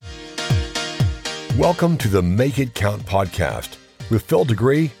Welcome to the Make It Count podcast with Phil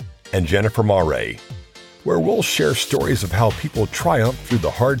Degree and Jennifer Maury, where we'll share stories of how people triumph through the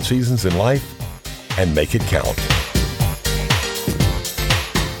hard seasons in life and make it count.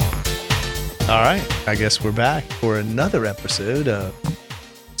 All right, I guess we're back for another episode of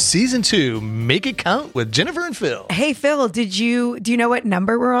Season 2, Make It Count with Jennifer and Phil. Hey, Phil, do you know what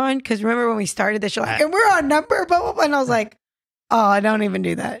number we're on? Because remember when we started this show, like, and we're on number, blah, blah, blah, and I was like, oh, I don't even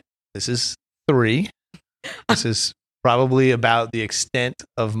do that. This is 3. This is probably about the extent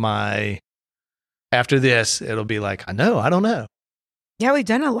of my, after this, it'll be like, I don't know. Yeah, we've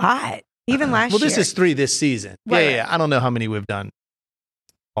done a lot, even last year. Well, this is 3 this season. Right. Yeah. I don't know how many we've done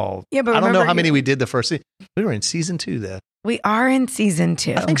all. Yeah, but I don't know how remember many we did the first season. We were in season 2 though. We are in season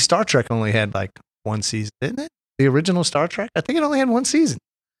 2. I think Star Trek only had like 1 season, didn't it? The original Star Trek? I think it only had 1 season.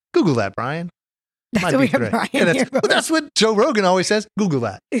 Google that, Brian. That's Might what we be have correct. Brian here. That's what Joe Rogan always says. Google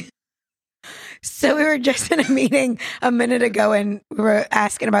that. So we were just in a meeting a minute ago and we were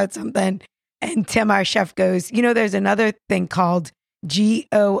asking about something. And Tim, our chef, goes, there's another thing called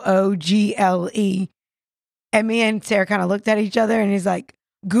Google. And me and Sarah kind of looked at each other and he's like,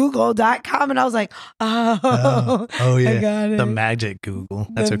 Google.com. And I was like, oh yeah. I got it. The magic Google.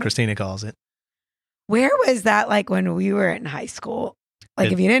 That's what Christina calls it. Where was that like when we were in high school?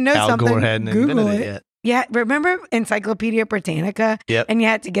 Like if you didn't know Al something, Gore hadn't Google invented it. yet. Yeah, remember Encyclopedia Britannica? Yep. And you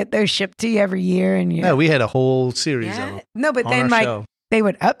had to get those shipped to you every year. And Yeah, we had a whole series of them. No, but on then our like show. they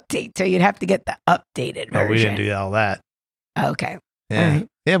would update, so you'd have to get the updated version. Oh, we didn't do all that. Okay. Yeah. All right.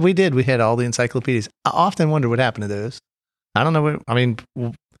 Yeah, we did. We had all the encyclopedias. I often wonder what happened to those. I don't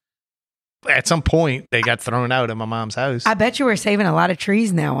know. At some point, they got thrown out at my mom's house. I bet you we're saving a lot of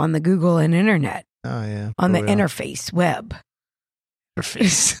trees now on the Google and internet, Oh, yeah. on the For real. interface web.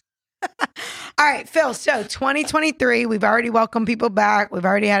 Interface. All right, Phil. So 2023, we've already welcomed people back. We've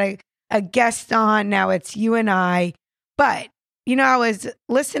already had a guest on. Now it's you and I. But, I was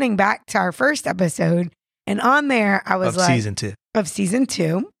listening back to our first episode, and on there, I was Of like, season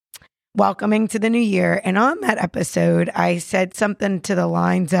 2. welcoming to the new year. And on that episode, I said something to the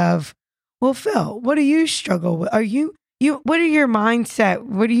lines of, well, Phil, what do you struggle with? What are your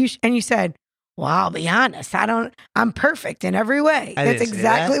mindset? And you said, well, I'll be honest. I'm perfect in every way. I That's didn't say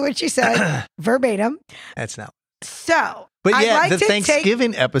exactly that. what you said, verbatim. That's not. So, But I'd yeah, like the to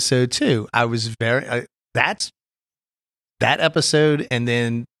Thanksgiving episode too. I was that's that episode, and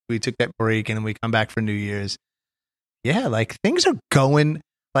then we took that break, and then we come back for New Year's. Yeah, like things are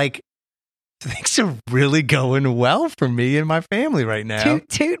really going well for me and my family right now. Toot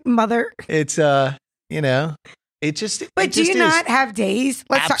toot, mother. It's it just. But it do just you is. not have days?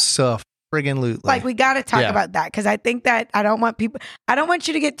 Let's talk. Friggin' Like we got to talk Yeah. about that because I think that I don't want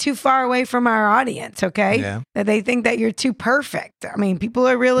you to get too far away from our audience. Okay, Yeah. that they think that you're too perfect. I mean, people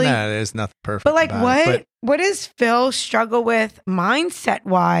are really. No, there's nothing perfect. But like, about it, what does Phil struggle with mindset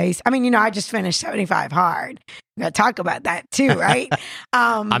wise? I mean, I just finished 75 hard. We got to talk about that too, right?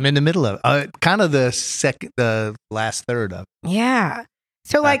 I'm in the middle of it. Kind of the last third of Yeah.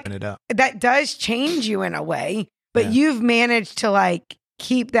 So like wrapping it up. that does change you in a way, but Yeah. you've managed to like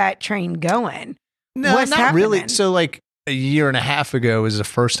keep that train going. No, What's not really. happening? So like a year and a half ago was the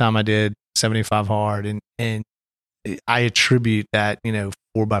first time I did 75 hard, and I attribute that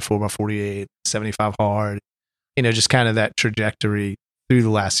 4x4x48 75 hard, just kind of that trajectory through the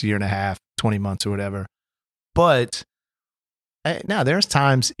last year and a half, 20 months or whatever. But now there's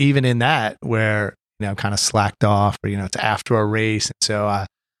times even in that where I'm kind of slacked off, or it's after a race, and so I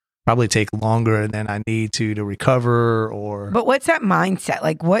probably take longer than I need to recover. Or But what's that mindset?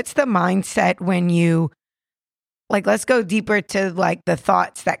 Like, what's the mindset when you, like, let's go deeper to like the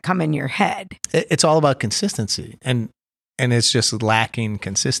thoughts that come in your head. it's all about consistency, and it's just lacking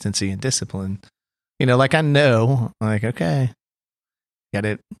consistency and discipline. Like I know, like, okay, got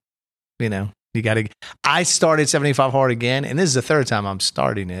it. You got to. I started 75 hard again, and this is the third time I'm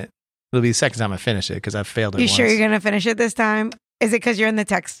starting it. It'll be the second time I finish it because I failed it. You once. sure you're going to finish it this time? Is it because you're in the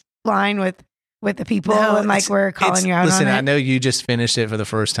text line with the people and like we're calling you out Listen, on it? I know you just finished it for the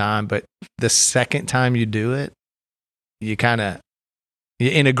first time, but the second time you do it, you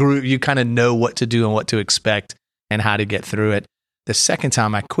in a group, you kind of know what to do and what to expect and how to get through it. The second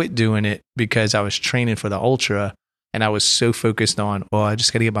time I quit doing it because I was training for the ultra and I was so focused on, I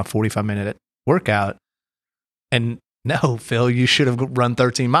just got to get my 45-minute workout. And no, Phil, you should have run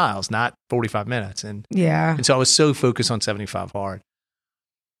 13 miles, not 45 minutes. And so I was so focused on 75 hard.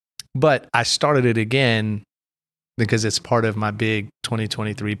 But I started it again because it's part of my big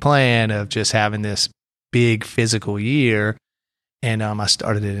 2023 plan of just having this big physical year. And I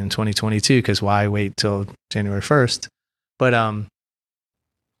started it in 2022 because why wait till January 1st? But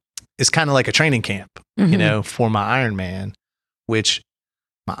is kind of like a training camp, you know, for my Ironman, which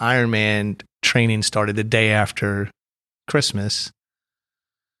my Ironman training started the day after Christmas.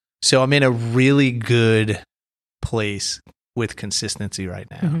 So I'm in a really good place with consistency right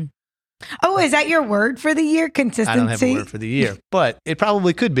now. Oh, is that your word for the year? Consistency? I don't have a word for the year, but it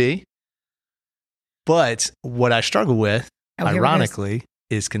probably could be. But what I struggle with, ironically,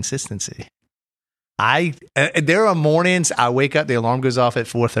 is consistency. There are mornings I wake up, the alarm goes off at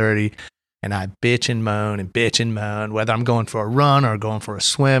 4:30, and I bitch and moan, whether I'm going for a run or going for a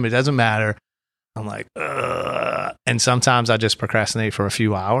swim, it doesn't matter. I'm like, ugh. And sometimes I just procrastinate for a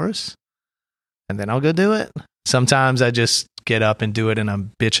few hours, and then I'll go do it. Sometimes I just get up and do it, and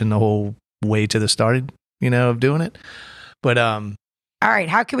I'm bitching the whole way to the start, you know, of doing it. But all right,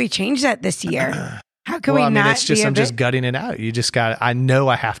 how can we change that this year? How can we not? It's just I'm just gutting it out. You just got. I know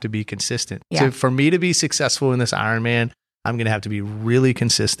I have to be consistent. Yeah. So for me to be successful in this Ironman, I'm going to have to be really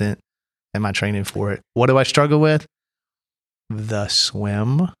consistent in my training for it. What do I struggle with? The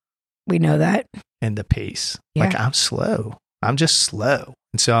swim. We know that. And the pace. Yeah. Like I'm slow. I'm just slow.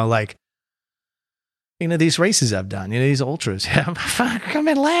 And so I'm like, you know, these races I've done, you know, these ultras, I'm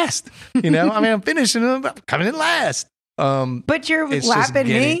coming in last. You know, I mean, I'm finishing them, but I'm coming in last. But you're lapping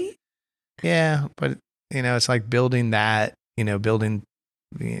me. Yeah, but you know, it's like building that, you know,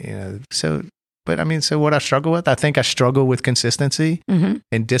 so, but I mean, so what I struggle with, I think I struggle with consistency and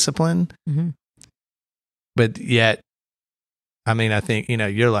discipline, but yet, I mean, I think, you know,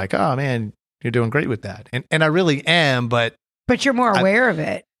 you're like, oh man, you're doing great with that. And I really am, but you're more aware of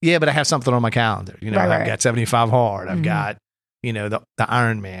it. Yeah, but I have something on my calendar, you know, I've got 75 hard. I've got, you know, the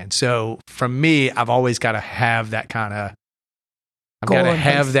Ironman. So for me, I've always got to have that kind of, I've got to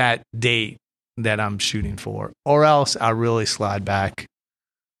have that date that I'm shooting for, or else I really slide back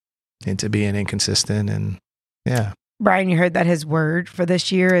into being inconsistent. And yeah. Brian, you heard that his word for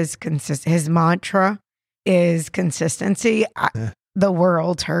this year is his mantra is consistency. The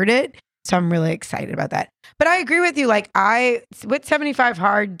world heard it. So I'm really excited about that. But I agree with you. Like what 75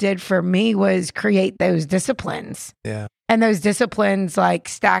 Hard did for me was create those disciplines. Yeah. And those disciplines like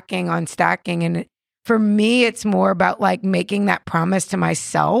stacking on stacking. And for me, it's more about like making that promise to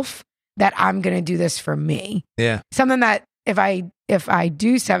myself that I'm going to do this for me. Yeah. Something that if I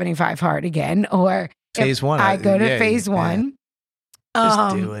do 75 Hard again, or phase one, I go to phase one.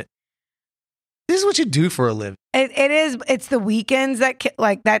 Just do it. This is what you do for a living. It is. It's the weekends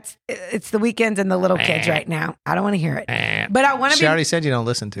it's the weekends and the little kids right now. I don't want to hear it. But I want to be. She already said you don't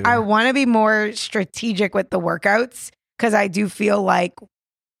listen to her. I want to be more strategic with the workouts because I do feel like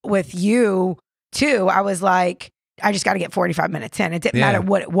with you too, I was like, I just got to get 45 minutes in. It didn't matter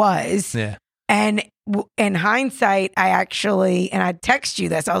what it was. Yeah. And in hindsight, and I text you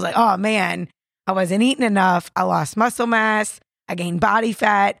this. I was like, oh man, I wasn't eating enough. I lost muscle mass. I gained body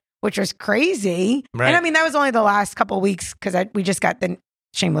fat, which was crazy. Right. And I mean, that was only the last couple of weeks because we just got the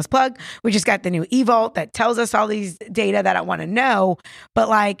shameless plug. We just got the new eVault that tells us all these data that I want to know. But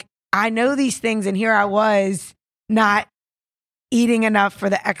like, I know these things, and here I was not eating enough for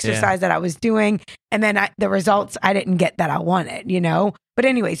the exercise that I was doing. And then the results I didn't get that I wanted, you know? But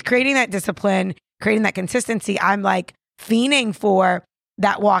anyways, creating that discipline, creating that consistency, I'm like fiending for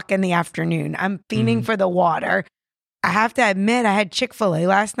that walk in the afternoon. I'm fiending for the water. I have to admit, I had Chick-fil-A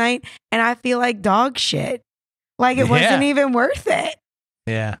last night and I feel like dog shit. Like it wasn't even worth it.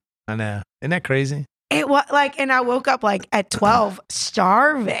 Yeah, I know. Isn't that crazy? It was like, and I woke up like at 12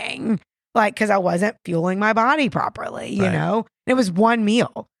 starving, like, cause I wasn't fueling my body properly, you know? It was one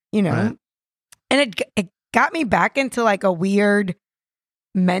meal, you know? And it got me back into like a weird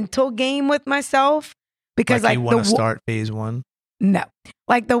mental game with myself because like you want to start phase one? No.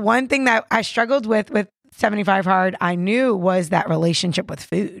 Like the one thing that I struggled with 75 Hard, I knew was that relationship with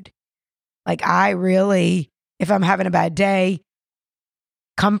food. Like I really, if I'm having a bad day,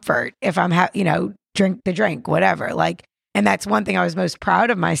 comfort. If I'm drink the drink, whatever. Like, and that's one thing I was most proud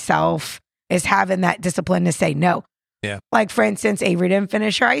of myself is having that discipline to say no. Yeah. Like for instance, Avery didn't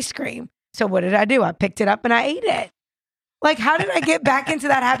finish her ice cream. So what did I do? I picked it up and I ate it. Like, how did I get back into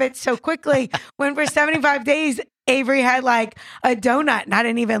that habit so quickly when for 75 days, Avery had like a donut and I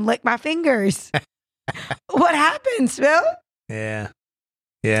didn't even lick my fingers? What happened, Phil? Yeah.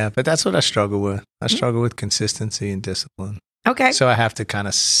 Yeah. But that's what I struggle with. I struggle with consistency and discipline. Okay. So I have to kind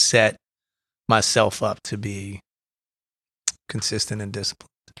of set myself up to be consistent and disciplined.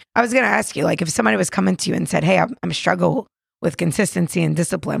 I was going to ask you, like, if somebody was coming to you and said, hey, I'm struggle with consistency and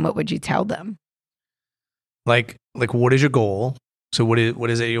discipline, what would you tell them? Like what is your goal? So what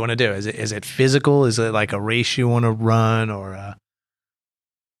is it you want to do? Is it physical? Is it like a race you want to run or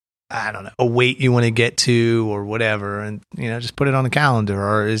I don't know, a weight you want to get to or whatever, and just put it on the calendar.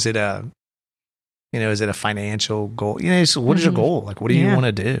 Or is it a financial goal? So what is your goal? Like, what do you want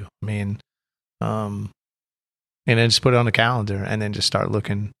to do? I mean, and then just put it on the calendar, and then just start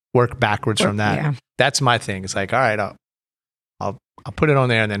work backwards from that. Yeah. That's my thing. It's like, all right, I'll put it on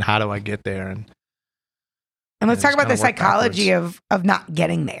there, and then how do I get there? And let's talk about the psychology of not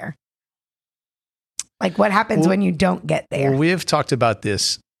getting there. Like, what happens when you don't get there? Well, we have talked about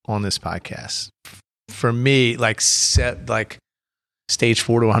this on this podcast. For me, stage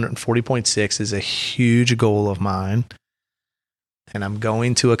 4 to 140.6 is a huge goal of mine, and I'm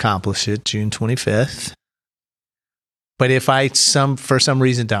going to accomplish it June 25th. But if I for some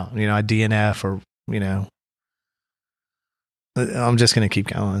reason don't, I DNF or, I'm just going to keep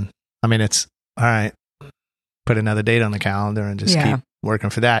going. I mean, it's all right. Put another date on the calendar and just keep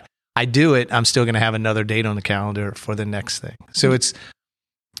working for that. I do it, I'm still going to have another date on the calendar for the next thing. So it's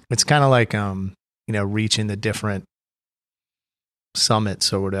kind of like, reaching the different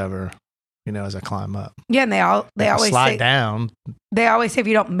summits or whatever, as I climb up. Yeah. And they always slide down. They always say if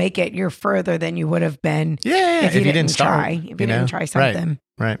you don't make it, you're further than you would have been. Yeah. If you didn't try, if you didn't try something.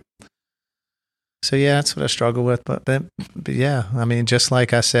 Right. So yeah, that's what I struggle with. But yeah, I mean, just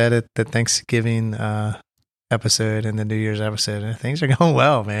like I said at the Thanksgiving, episode and the New Year's episode, things are going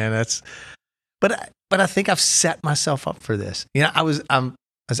well, man. But I think I've set myself up for this. I was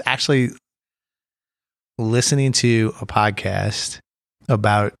actually listening to a podcast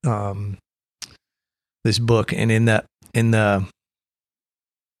about this book, and in the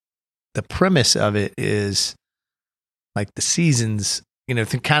premise of it is like the seasons. You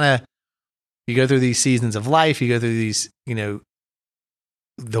go through these seasons of life. You go through these.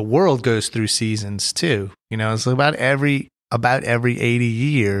 The world goes through seasons too. It's about every 80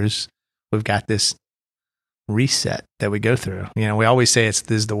 years, we've got this reset that we go through. We always say this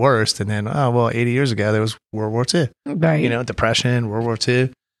is the worst. And then, 80 years ago, there was World War II, right? Depression, World War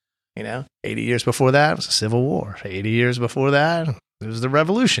II, 80 years before that was a civil war. 80 years before that, it was the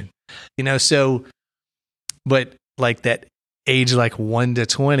revolution, but like that age, like 1 to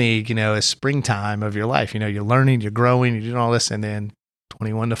 20, is springtime of your life. You're learning, you're growing, you're doing all this. And then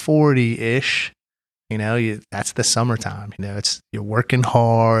 21 to 40-ish, that's the summertime. You're working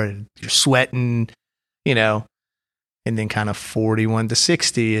hard, you're sweating, and then kind of 41 to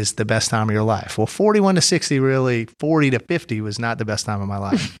 60 is the best time of your life. Well, 41 to 60, really, 40 to 50 was not the best time of my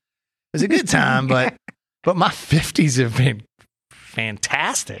life. It was a good time, but my 50s have been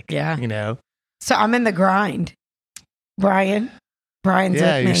fantastic. Yeah. So I'm in the grind. Brian's with me.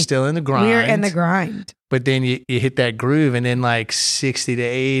 Yeah, you're still in the grind. We're in the grind. But then you hit that groove, and then like 60 to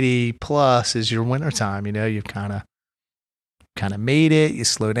 80 plus is your winter time. You've kind of made it. You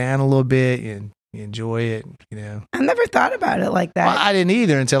slow down a little bit, and you enjoy it. I never thought about it like that. Well, I didn't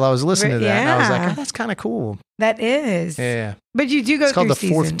either until I was listening to that, and I was like, that's kind of cool. That is. Yeah. But you do go it's through called the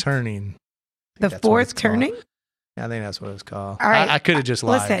seasons. fourth turning. The fourth turning? Yeah, I think that's what it's called. All right. I could have just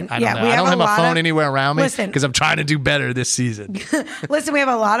lied. Listen, I don't know. I don't have my phone anywhere around me because I'm trying to do better this season. Listen, we have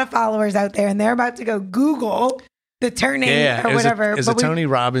a lot of followers out there, and they're about to go Google the turning or whatever. It's a Tony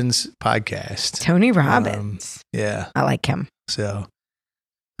Robbins podcast. Tony Robbins. Yeah. I like him. So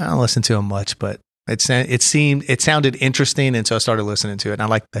I don't listen to him much, but it sounded interesting, and so I started listening to it. And I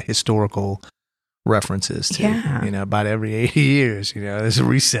like the historical references too. Yeah. About every 80 years, there's a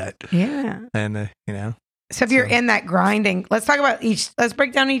reset. Yeah. And So if you're in that grinding, let's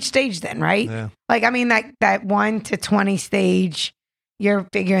break down each stage then, right? Yeah. Like, I mean, that 1 to 20 stage, you're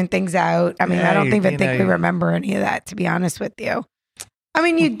figuring things out. I mean, I don't even think we remember any of that, to be honest with you. I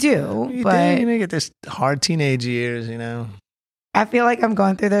mean, you do, but you get this hard teenage years, I feel like I'm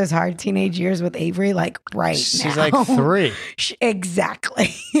going through those hard teenage years with Avery, like now. She's like 3.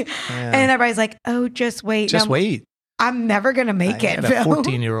 Exactly. Yeah. And everybody's like, oh, just wait. Just wait. I'm never going to make it. I got a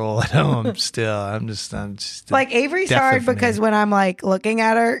 14-year-old at home still. I'm just like, Avery's hard because when I'm like looking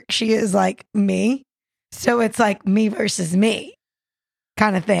at her, she is like me. So it's like me versus me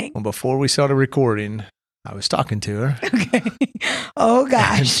kind of thing. Well, before we started recording, I was talking to her. Okay. Oh,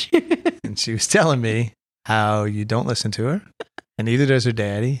 gosh. And she was telling me how you don't listen to her, and neither does her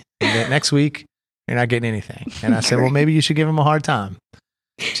daddy. And that next week, you're not getting anything. And I said, well, maybe you should give him a hard time.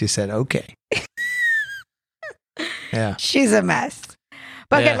 She said, okay. Yeah. She's a mess.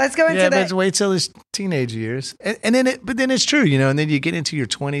 But okay, let's go into that. But wait till his teenage years. And then it's true, and then you get into your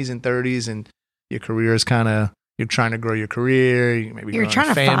 20s and 30s, and your career is you're trying to grow your career. Maybe you're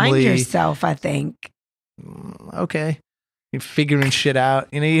trying to find yourself, I think. Okay. You're figuring shit out.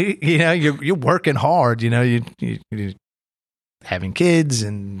 You're working hard, you're having kids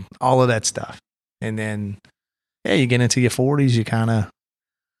and all of that stuff. And then, you get into your 40s, you kind of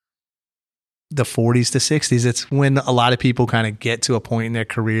the 40s to 60s. It's when a lot of people kind of get to a point in their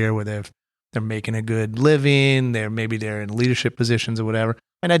career where they're making a good living. Maybe they're in leadership positions or whatever.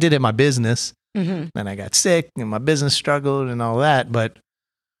 And I did it in my business. Mm-hmm. And I got sick and my business struggled and all that. But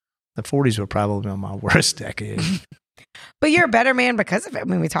the 40s were probably my worst decade. But you're a better man because of it. I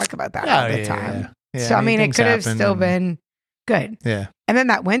mean, we talk about that all the time. Yeah, so, I mean, it things could have happen still and- been good. Yeah. And then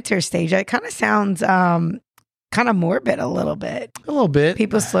that winter stage, it kind of sounds kind of morbid a little bit. A little bit.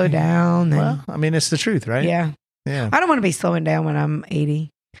 People slow down. And, Well, I mean, it's the truth, right? yeah. Yeah. I don't want to be slowing down when I'm 80.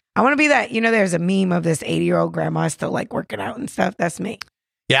 I want to be that, there's a meme of this 80-year-old grandma still like working out and stuff. That's me.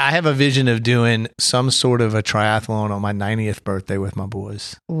 Yeah, I have a vision of doing some sort of a triathlon on my 90th birthday with my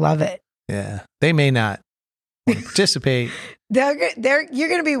boys. Love it. Yeah. They may not want to participate. You're going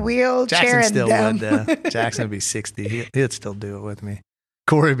to be wheelchairing Jackson still them. would. Jackson would be 60. He'd still do it with me.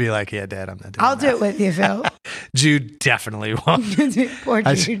 Corey would be like, yeah, Dad, I'm not doing I'll that. do it with you, Phil. Jude definitely won't. Poor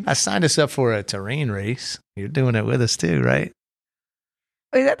Jude. I signed us up for a terrain race. You're doing it with us too, right?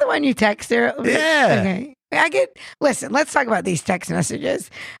 Is that the one you text her? Yeah. Okay. Listen, let's talk about these text messages.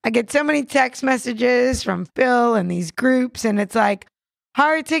 I get so many text messages from Phil and these groups, and it's like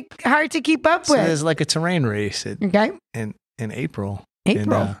hard to keep up So with. there's like a terrain race Okay. in April.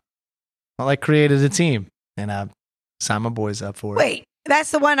 April. And, I created a team and I signed my boys up for it. Wait,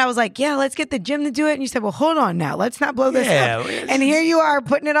 that's the one I was like, yeah, let's get the gym to do it. And you said, well, hold on now. Let's not blow this up. And here you are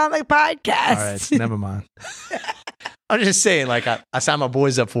putting it on the podcast. All right, never mind. I'm just saying, like, I signed my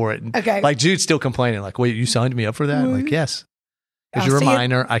boys up for it. And, Okay. like, Jude's still complaining, like, wait, you signed me up for that? I'm like, yes. As I'll a see you-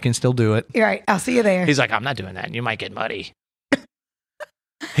 reminder, I can still do it. You're right. I'll see you there. He's like, I'm not doing that. You might get muddy.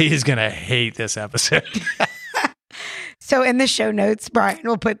 He's going to hate this episode. So in the show notes, Brian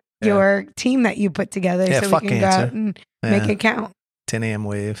will put your team that you put together Yeah, so we fuck can go cancer. out and make it count. 10 a.m.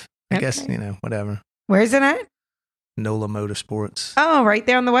 wave. I guess, Okay. whatever. Where's it at? NOLA Motorsports. Oh, right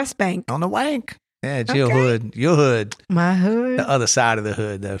there on the West Bank. On the wank. Yeah, it's your Okay. hood. Your hood. My hood. The other side of the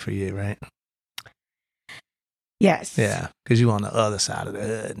hood, though, for you, right? Yes. Yeah, because you on the other side of the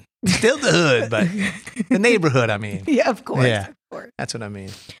hood. Still the hood, but the neighborhood, I mean. Yeah, of course. Yeah. Of course. That's what I mean.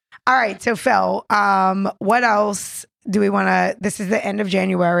 All right. So, Phil, what else do we want to? This is the end of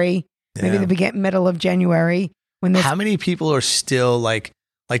January, maybe Yeah. the middle of January. When this, How many people are still like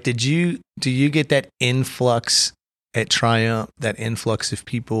do you get that influx at Triumph, that influx of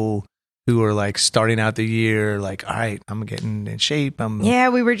people who are like starting out the year, like, all right, I'm getting in shape. yeah,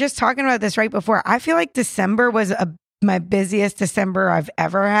 we were just talking about this right before. I feel like December was my busiest December I've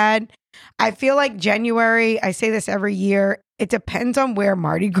ever had. I feel like January, I say this every year, it depends on where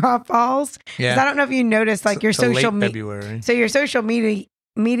Mardi Gras falls. 'Cause I don't know if you noticed, like your So social late media. February. So your social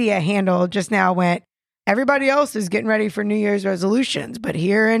media handle just now went, everybody else is getting ready for New Year's resolutions, but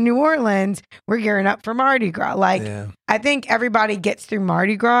here in New Orleans, we're gearing up for Mardi Gras. Like, Yeah. I think everybody gets through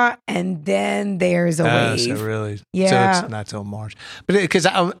Mardi Gras and then there's a wave. So really, Yeah. So it's not till March, but because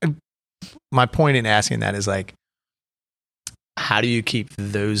my point in asking that is like, how do you keep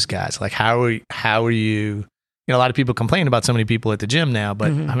those guys? Like, how are you? A lot of people complain about so many people at the gym now,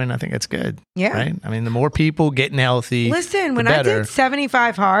 but Mhm. I mean, I think it's good. Yeah. Right. I mean, the more people getting healthy, Listen, when the I better. did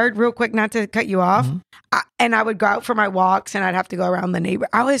 75 hard, real quick, not to cut you off, Mhm. and I would go out for my walks and I'd have to go around the neighborhood.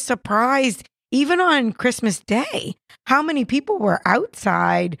 I was surprised, even on Christmas Day, how many people were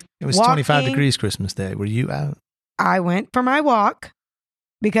outside. It was 25 walking. degrees Christmas Day. Were you out? I went for my walk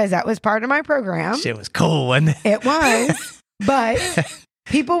because that was part of my program. Shit was cool, wasn't it? It was, but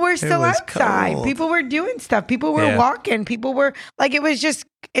people were still was outside. cold. People were doing stuff. People were Yeah. walking. People were like, it was just,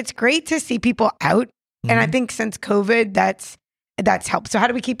 it's great to see people out. And I Mhm. think since COVID, that's helped. So how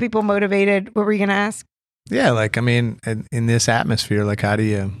do we keep people motivated? What were you going to ask? Yeah, like, I mean, in this atmosphere, like, how do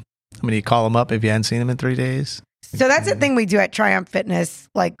you call them up if you hadn't seen them in 3 days? So that's the thing we do at Triumph Fitness,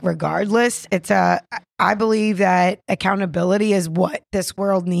 like regardless, I believe that accountability is what this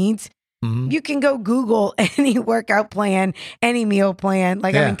world needs. Mhm. You can go Google any workout plan, any meal plan.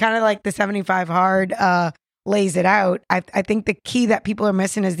 Like, I Yeah. mean, kind of like the 75 hard lays it out. I think the key that people are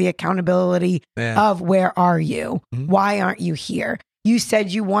missing is the accountability Yeah. of where are you? Mhm. Why aren't you here? You said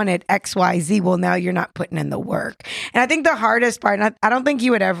you wanted XYZ. Well, now you're not putting in the work. And I think the hardest part, and I don't think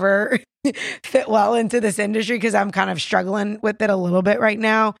you would ever fit well into this industry because I'm kind of struggling with it a little bit right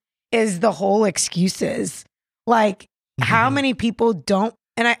now, is the whole excuses. Like, how Mhm. many people don't,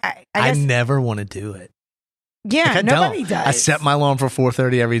 and I I guess, never want to do it. yeah, Like, I nobody don't. does. I set my alarm for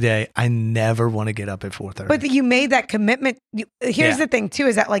 4:30 every day. I never want to get up at 4:30. But you made that commitment. Here's Yeah. the thing too,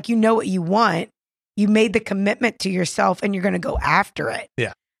 is that like, you know what you want. You made the commitment to yourself and you're going to go after it.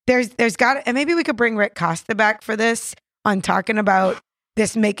 Yeah. There's got to, and maybe we could bring Rick Costa back for this on talking about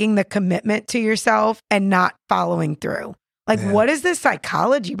this, making the commitment to yourself and not following through. Like, Yeah. what is the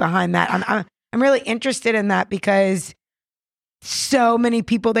psychology behind that? I'm really interested in that because so many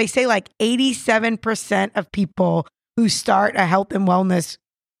people, they say like 87% of people who start a health and wellness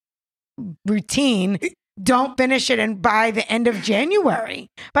routine don't finish it and by the end of January.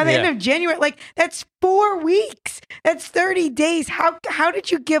 By the end of January, like that's 4 weeks. That's 30 days. How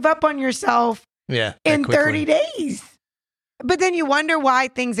did you give up on yourself in 30 days? But then you wonder why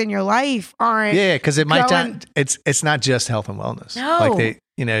things in your life aren't. Yeah, because it might not. It's not just health and wellness. No, like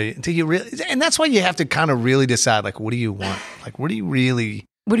until you really, and that's why you have to kind of really decide, like, what do you want? Like, what do you really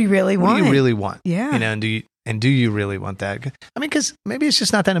want? Yeah, and do you really want that? I mean, because maybe it's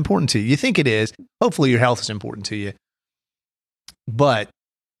just not that important to you. You think it is. Hopefully, your health is important to you, but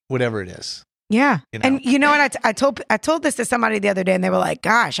whatever it is. Yeah, and you know what? I told this to somebody the other day, and they were like,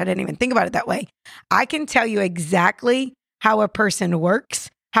 "Gosh, I didn't even think about it that way." I can tell you exactly how a person works,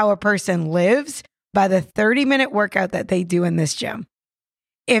 how a person lives by the 30-minute workout that they do in this gym.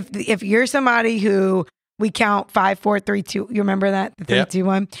 If you're somebody who we count 5, 4, 3, 2, you remember that? The 3, 2,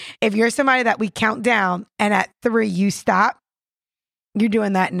 1. If you're somebody that we count down and at 3 you stop, you're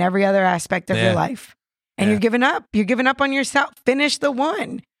doing that in every other aspect of your life. And you're giving up. You're giving up on yourself. Finish the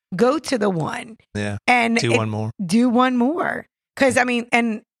 1. Go to the 1. Yeah. And do one more. Do one more. Because I mean,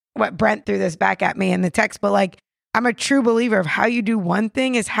 and what Brent threw this back at me in the text, but like, I'm a true believer of how you do one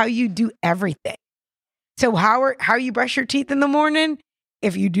thing is how you do everything. So how you brush your teeth in the morning,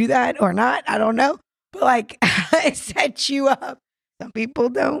 if you do that or not, I don't know. But like it sets you up. Some people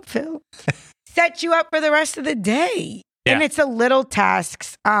don't, Phil. Set you up for the rest of the day. Yeah. And it's a little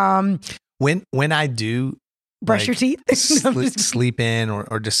tasks. When I do brush your teeth, sleep in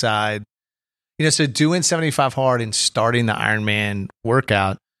or decide, so doing 75 hard and starting the Ironman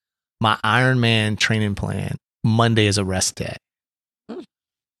workout, my Ironman training plan, Monday is a rest day.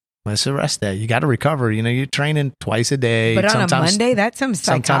 It's a rest day. You got to recover. You're training twice a day. But on a Monday, that's some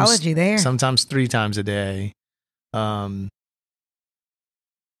psychology there. Sometimes 3 times a day.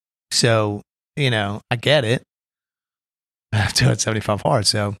 So, I get it. I have to do it 75 hard.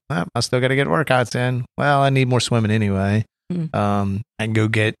 So I still got to get workouts in. Well, I need more swimming anyway. And go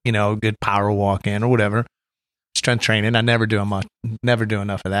get, a good power walk in or whatever. Strength training. I never do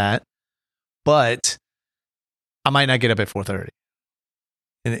enough of that. But I might not get up at 4:30.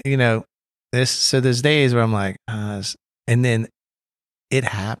 And there's days where I'm like, and then it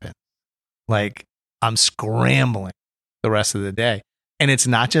happens. Like I'm scrambling the rest of the day. And it's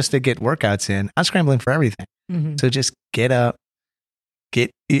not just to get workouts in. I'm scrambling for everything. Mm-hmm. So just get up,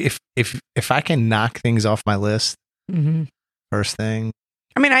 if I can knock things off my list first thing.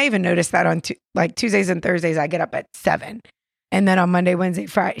 I mean, I even noticed that on Tuesdays and Thursdays, I get up at 7. And then on Monday, Wednesday,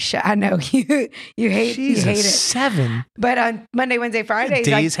 Friday, I know you hate it. 7. But on Monday, Wednesday, Fridays,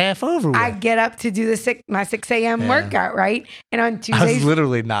 the day's half over with. I get up to do my 6 a.m. workout, right? And on Tuesdays, I was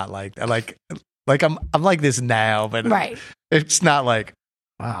literally not like that. Like I'm like this now, but it's not like,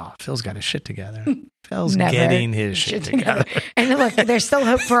 wow, Phil's got his shit together. Phil's getting his shit together. And look, there's still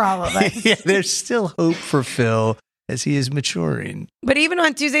hope for all of us. Yeah, there's still hope for Phil as he is maturing. But even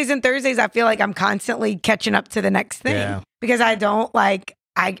on Tuesdays and Thursdays, I feel like I'm constantly catching up to the next thing because I don't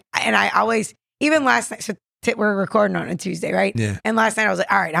I always, even last night, so we're recording on a Tuesday, right? Yeah. And last night I was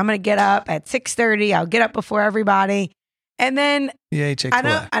like, all right, I'm going to get up at 6:30. I'll get up before everybody. And then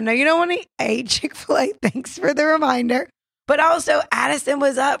Chick-fil-A. I know you don't want to eat Chick-fil-A. Thanks for the reminder. But also Addison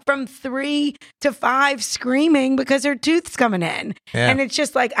was up from 3 to 5 screaming because her tooth's coming in. Yeah. And it's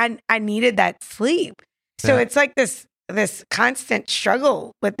just like, I needed that sleep. So it's like this constant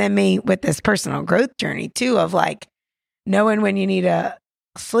struggle within me with this personal growth journey too, of like knowing when you need to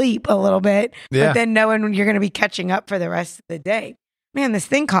sleep a little bit, but then knowing when you're going to be catching up for the rest of the day. Man, this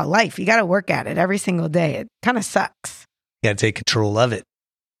thing called life, you got to work at it every single day. It kind of sucks. You got to take control of it,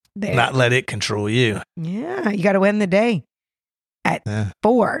 not let it control you. Yeah, you got to win the day at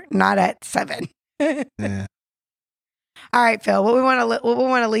 4, not at 7. Yeah. All right, Phil, what we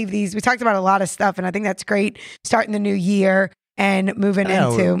want to leave these. We talked about a lot of stuff, and I think that's great. Starting the new year and moving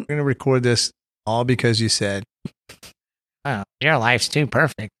into. We're going to record this all because you said, "Oh, your life's too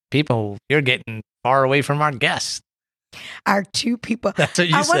perfect. You're getting far away from our guests." Our 2 people. That's what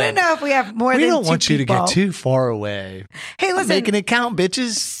you said. I want to know if we have more than 2 people. We don't want you to get too far away. Hey, listen. Making it count,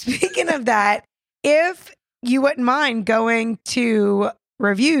 bitches. Speaking of that, if you wouldn't mind going to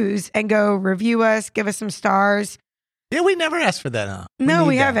reviews and go review us, give us some stars. Yeah, we never asked for that, huh? No,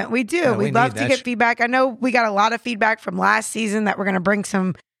 we haven't. We do. Yeah, We'd love to get feedback. I know we got a lot of feedback from last season that we're going to bring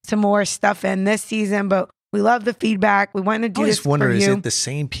some more stuff in this season, but we love the feedback. We want to do this for you. I always wonder, is it the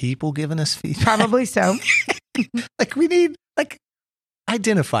same people giving us feedback? Probably so. We need,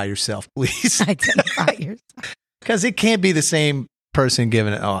 identify yourself, please. Identify yourself. Because it can't be the same person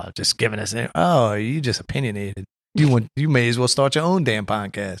giving it, just giving us, you just opinionated. You may as well start your own damn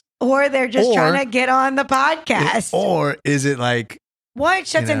podcast. Or they're just trying to get on the podcast. Or is it like,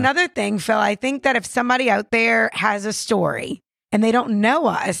 which that's another thing, Phil. I think that if somebody out there has a story and they don't know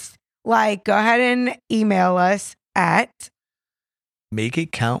us, like, go ahead and email us at Make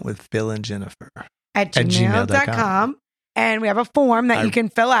It Count with Phil and Jennifer at gmail.com. And we have a form that you can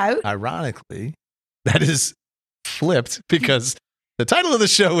fill out. Ironically, that is flipped because the title of the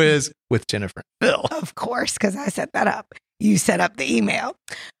show is With Jennifer and Phil. Of course, because I set that up. You set up the email.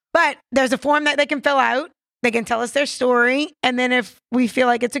 But there's a form that they can fill out. They can tell us their story. And then if we feel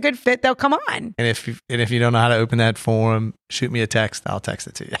like it's a good fit, they'll come on. And if you don't know how to open that form, shoot me a text. I'll text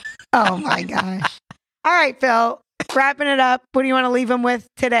it to you. Oh, my gosh. All right, Phil. Wrapping it up. What do you want to leave them with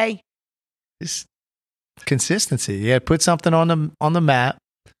today? Just consistency. Yeah, put something on the map,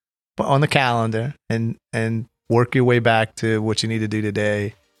 on the calendar, and work your way back to what you need to do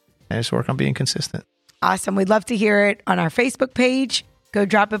today. And just work on being consistent. Awesome. We'd love to hear it on our Facebook page. Go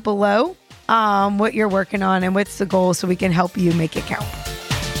drop it below. What you're working on and what's the goal so we can help you make it count.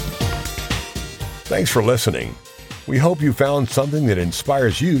 Thanks for listening. We hope you found something that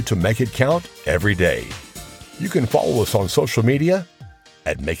inspires you to make it count every day. You can follow us on social media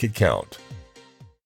at Make It Count.